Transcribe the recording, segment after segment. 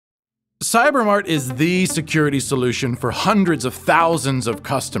CyberMart is the security solution for hundreds of thousands of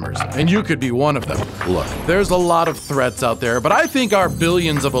customers, and you could be one of them. Look, there's a lot of threats out there, but I think our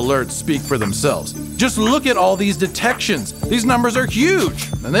billions of alerts speak for themselves. Just look at all these detections. These numbers are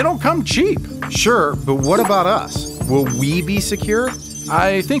huge, and they don't come cheap. Sure, but what about us? Will we be secure?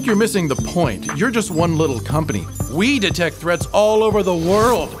 I think you're missing the point. You're just one little company. We detect threats all over the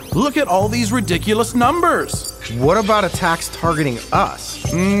world. Look at all these ridiculous numbers. What about attacks targeting us?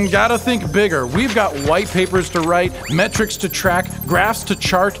 Gotta think bigger. We've got white papers to write, metrics to track, graphs to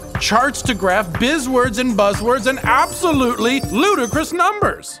chart, charts to graph, bizwords and buzzwords, and absolutely ludicrous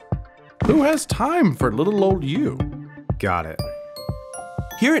numbers. Who has time for little old you? Got it.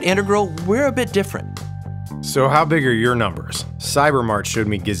 Here at Integral, we're a bit different. So how big are your numbers? CyberMart showed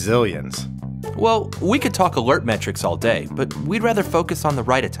me gazillions. Well, we could talk alert metrics all day, but we'd rather focus on the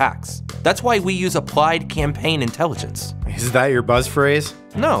right attacks. That's why we use applied campaign intelligence. Is that your buzz phrase?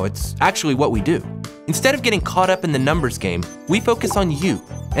 No, it's actually what we do. Instead of getting caught up in the numbers game, we focus on you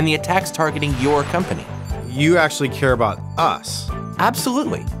and the attacks targeting your company. You actually care about us.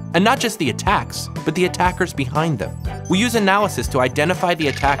 Absolutely. And not just the attacks, but the attackers behind them. We use analysis to identify the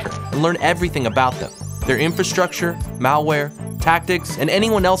attacker and learn everything about them, their infrastructure, malware, tactics, and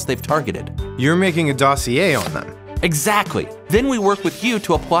anyone else they've targeted. You're making a dossier on them. Exactly. Then we work with you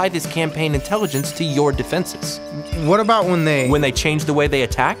to apply this campaign intelligence to your defenses. What about when they change the way they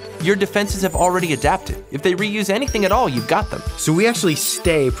attack? Your defenses have already adapted. If they reuse anything at all, you've got them. So we actually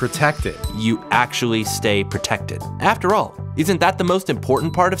stay protected. You actually stay protected. After all, isn't that the most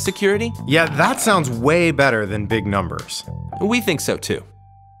important part of security? Yeah, that sounds way better than big numbers. We think so too.